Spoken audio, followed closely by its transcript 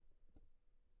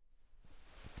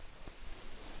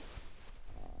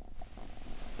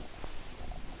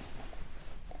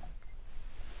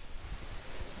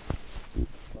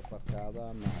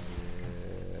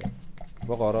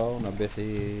boqorow na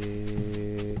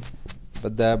bixi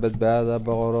badbaada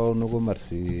boqorow nagu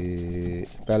marsi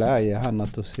balaaya hana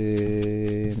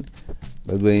tusin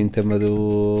badweynta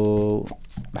madow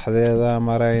dhexdeeda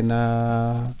marayna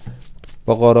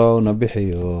boqorow na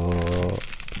bixiyo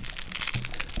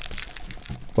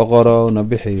boqorow na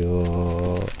bixiyo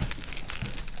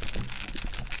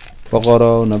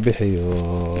boqorow na bixiyo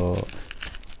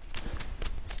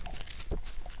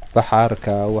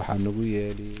baxaarka waxa nagu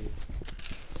yeeli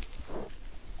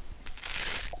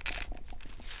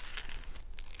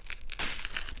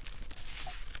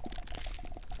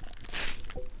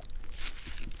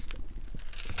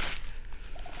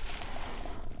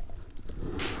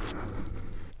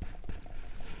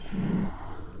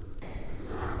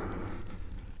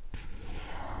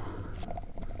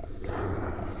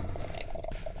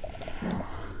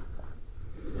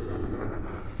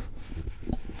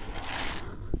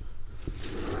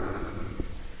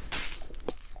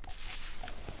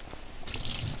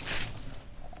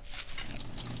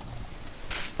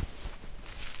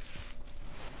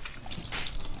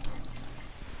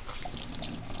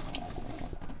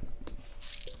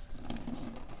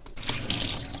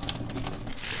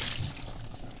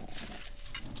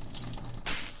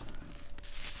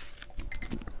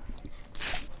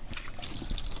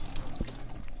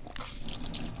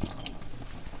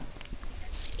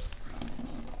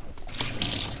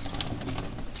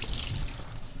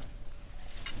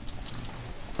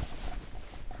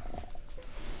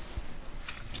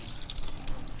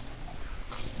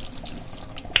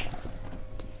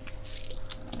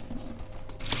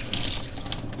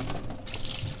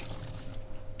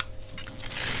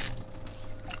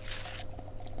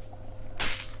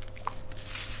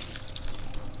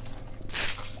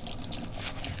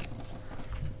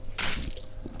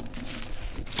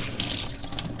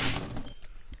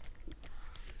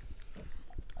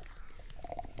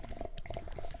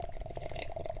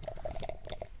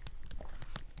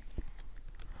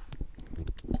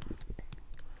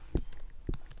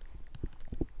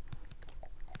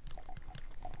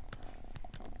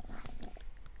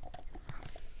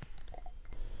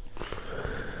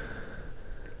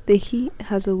The heat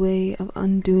has a way of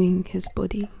undoing his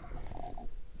body.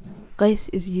 Qeys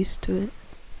is used to it,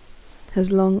 has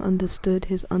long understood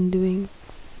his undoing.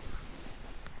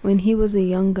 When he was a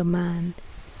younger man,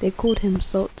 they called him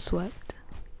Salt Sweat.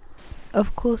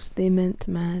 Of course they meant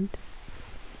mad.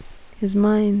 His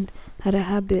mind had a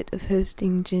habit of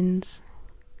hosting jinns.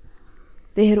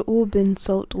 They had all been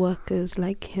salt workers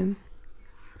like him,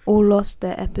 all lost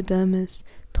their epidermis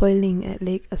toiling at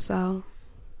Lake Assal.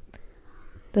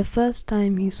 The first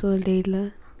time he saw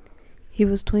Leyla, he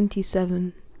was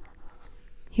 27.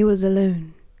 He was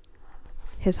alone.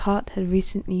 His heart had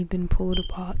recently been pulled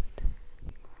apart.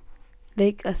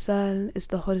 Lake Assal is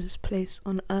the hottest place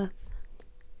on earth.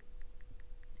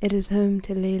 It is home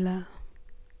to Leyla.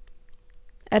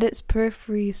 At its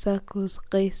periphery circles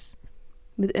Qeys,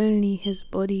 with only his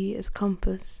body as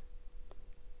compass.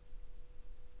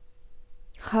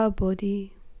 Her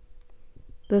body,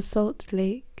 the salt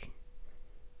lake,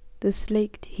 the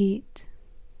slaked heat,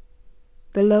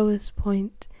 the lowest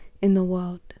point in the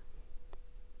world.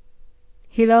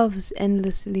 He loves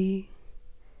endlessly,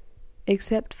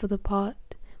 except for the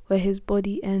part where his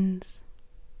body ends,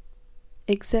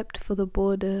 except for the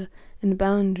border and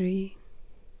boundary,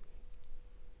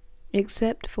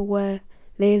 except for where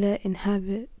Leyla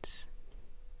inhabits,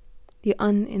 the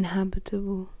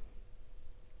uninhabitable.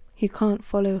 He can't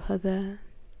follow her there.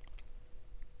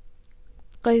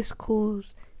 Qeys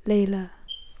calls Leyla,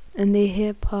 and they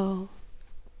hear Pearl.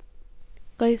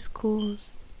 Qeys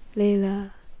calls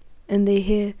Leyla, and they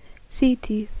hear sea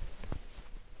teeth.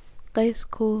 Qeys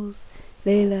calls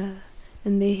Leyla,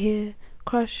 and they hear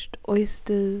crushed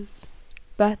oysters,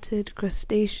 battered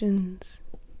crustaceans.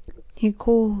 He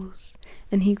calls,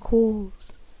 and he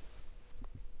calls.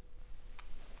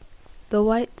 The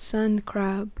white sand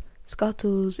crab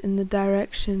scuttles in the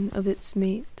direction of its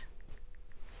mate.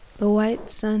 The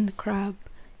white sand crab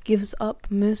gives up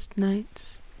most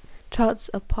nights, charts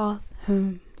a path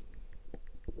home.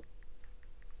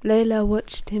 Leyla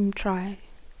watched him try.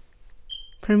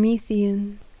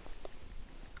 Promethean,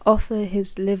 offer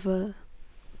his liver,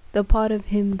 the part of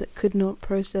him that could not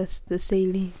process the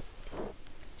saline.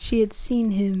 She had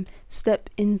seen him step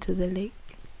into the lake.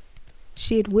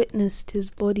 She had witnessed his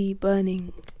body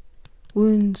burning,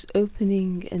 wounds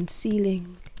opening and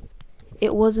sealing.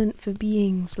 It wasn't for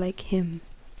beings like him.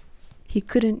 He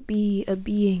couldn't be a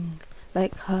being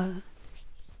like her.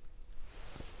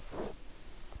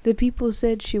 The people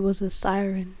said she was a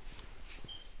siren,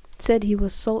 said he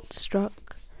was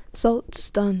salt-struck,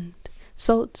 salt-stunned,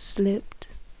 Salt slipped.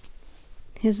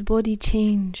 His body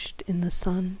changed in the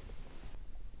sun.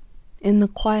 In the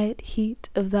quiet heat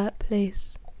of that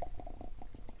place.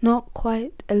 Not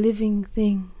quite a living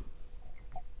thing.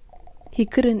 He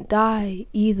couldn't die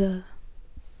either.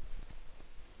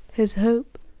 His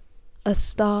hope, a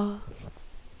star,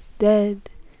 dead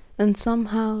and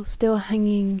somehow still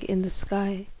hanging in the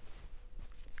sky.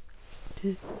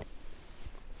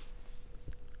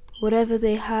 Whatever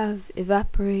they have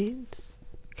evaporates,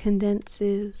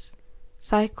 condenses,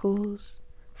 cycles,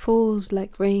 falls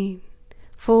like rain,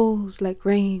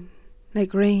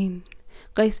 like rain.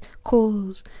 Qeys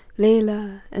calls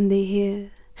Leyla and they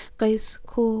hear. Qeys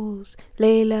calls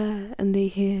Leyla and they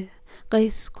hear.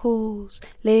 Qeys calls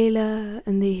Leyla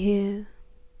and they hear.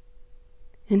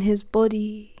 In his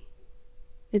body,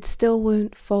 it still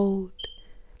won't fold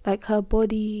like her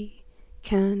body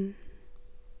can.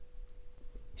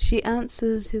 She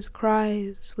answers his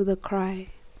cries with a cry.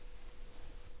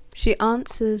 She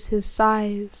answers his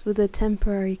sighs with a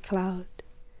temporary cloud.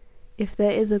 If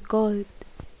there is a God,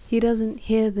 he doesn't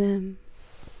hear them.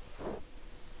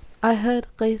 I heard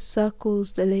Qeys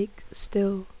circles the lake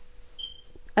still.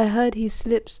 I heard he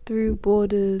slips through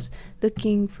borders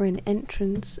looking for an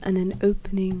entrance and an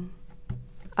opening.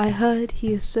 I heard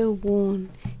he is so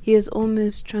worn, he is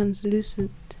almost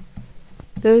translucent.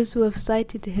 Those who have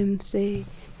sighted him say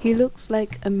he looks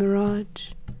like a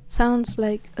mirage, sounds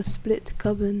like a split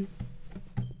carbon.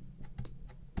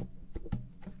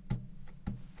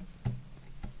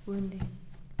 Wounding,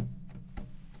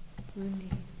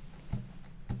 wounding,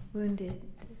 wounded.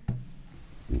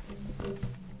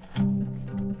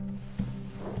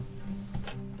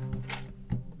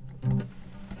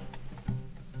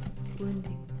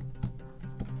 Wounding,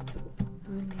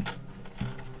 wounding,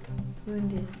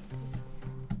 wounded.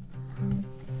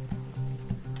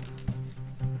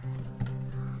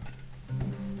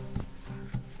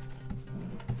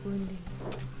 Wounding,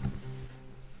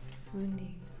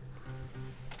 wounding,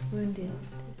 wounded.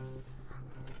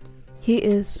 He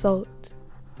is salt,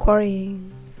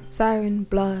 quarrying, siren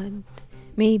blood.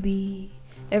 Maybe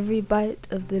every bite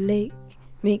of the lake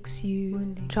makes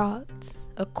you chart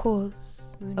a course,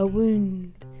 a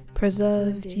wound,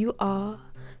 preserved. You are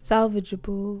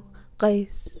salvageable,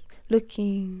 Qeys,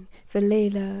 looking for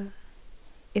Leyla.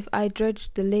 If I dredge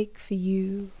the lake for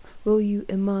you, will you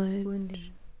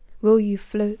emerge? Will you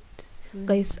float?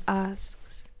 Qeys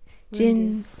asks.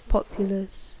 Jinn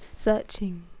populace,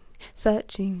 searching,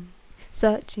 searching,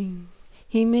 searching.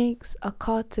 He makes a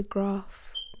cartograph,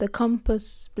 the compass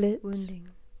splits.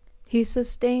 He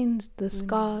sustains the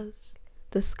scars,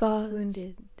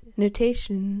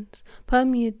 notations,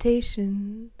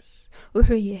 permutations.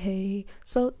 Uhuyehe,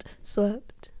 salt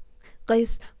swept.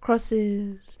 Qeys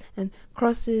crosses and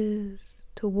crosses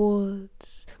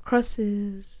towards,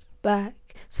 crosses back,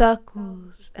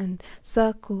 circles and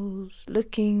circles,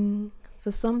 looking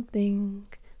for something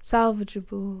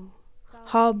salvageable.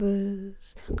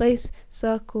 Harbours, Qeys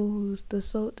circles the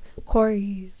salt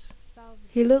quarries.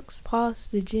 He looks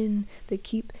past the jinn that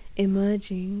keep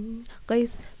emerging.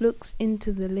 Qeys looks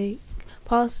into the lake,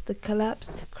 past the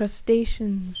collapsed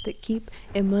crustaceans that keep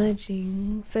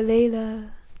emerging. For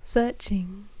Leyla,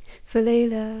 searching. For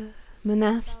Leyla,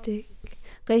 monastic.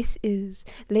 Qeys is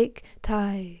lake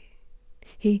tide.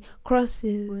 He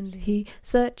crosses, he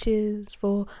searches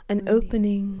for an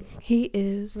opening. He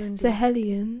is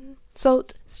Sahelian,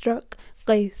 salt struck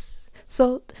Qeys,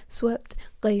 salt swept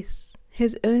Qeys.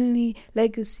 His only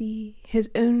legacy, his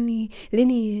only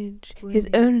lineage, his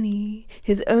only.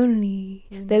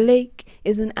 The lake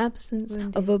is an absence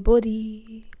of a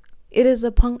body. It is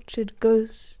a punctured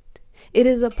ghost. It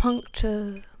is a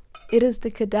puncture. It is the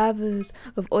cadavers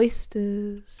of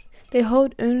oysters. They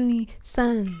hold only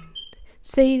sand.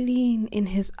 Saline in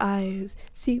his eyes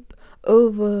seep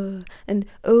over and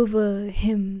over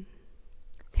him.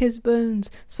 His bones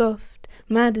soft,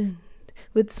 maddened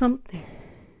with something.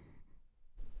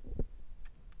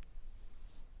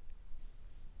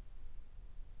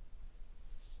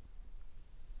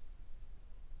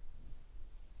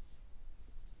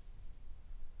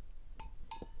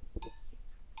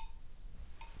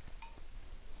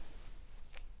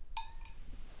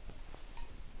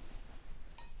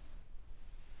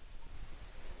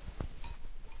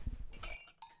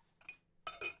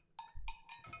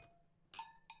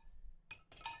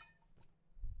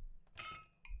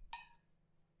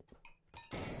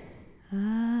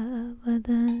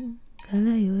 Abadan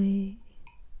kalayoy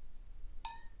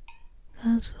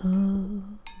kaso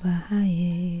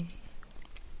bahaye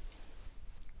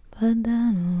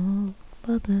padano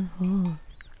padano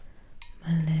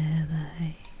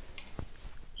maleday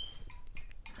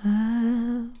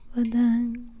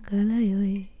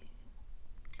Badangalayoy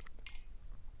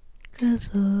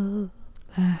Kaso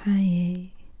Bahaye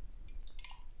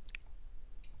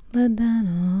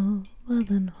Badano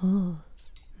Badan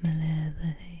Hos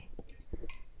Maledahay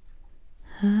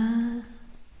Ha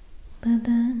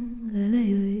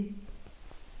Badangalayoy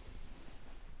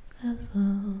Kaso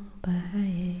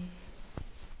Bahaye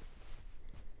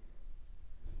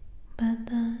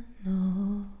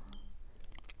Badano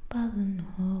Badan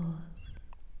Hos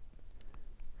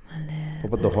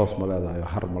وبده hoos ma leedahay oo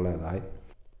har ma leedahay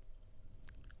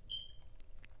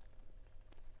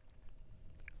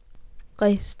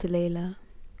Qeys to Leyla.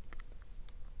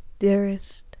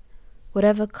 Dearest,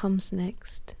 whatever comes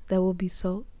next, there will be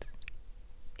salt.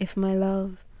 If my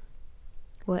love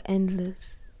were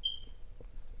endless,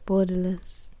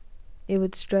 borderless, it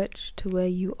would stretch to where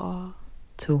you are.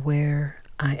 To where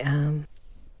I am.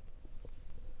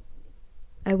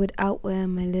 I would outwear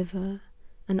my liver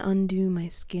and undo my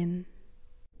skin.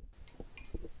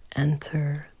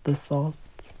 Enter the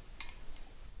salt.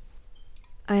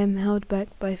 I am held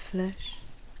back by flesh.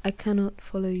 I cannot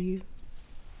follow you.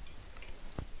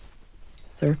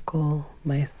 Circle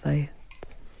my sight.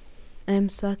 I am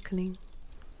circling.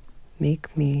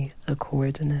 Make me a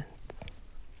coordinate.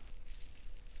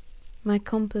 My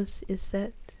compass is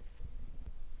set.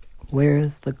 Where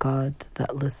is the God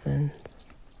that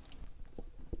listens?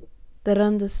 That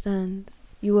understands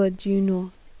you are due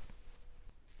north.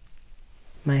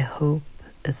 My hope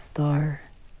is star,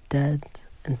 dead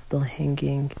and still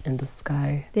hanging in the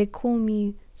sky. They call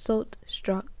me salt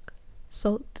struck,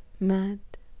 salt mad.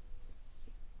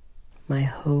 My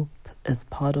hope is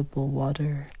potable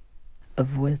water,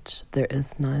 of which there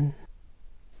is none.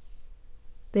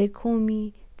 They call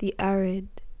me the arid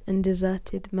and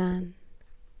deserted man.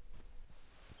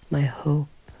 My hope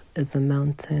is a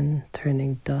mountain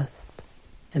turning dust,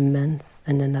 immense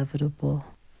and inevitable.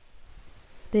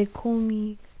 They call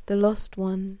me the lost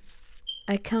one.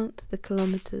 I count the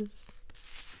kilometers.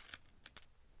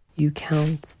 You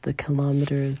count the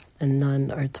kilometers and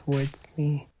none are towards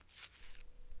me.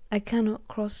 I cannot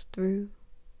cross through.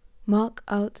 Mark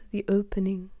out the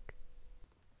opening.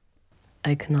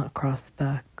 I cannot cross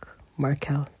back.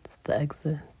 Mark out the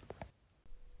exits.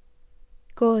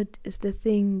 God is the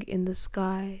thing in the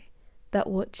sky that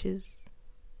watches.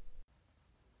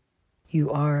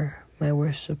 You are my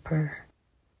worshipper.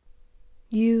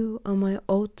 You are my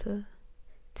altar.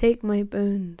 Take my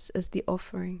bones as the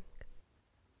offering.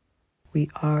 We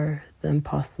are the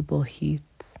impossible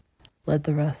heat. Let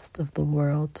the rest of the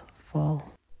world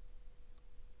fall.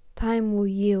 Time will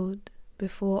yield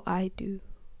before I do.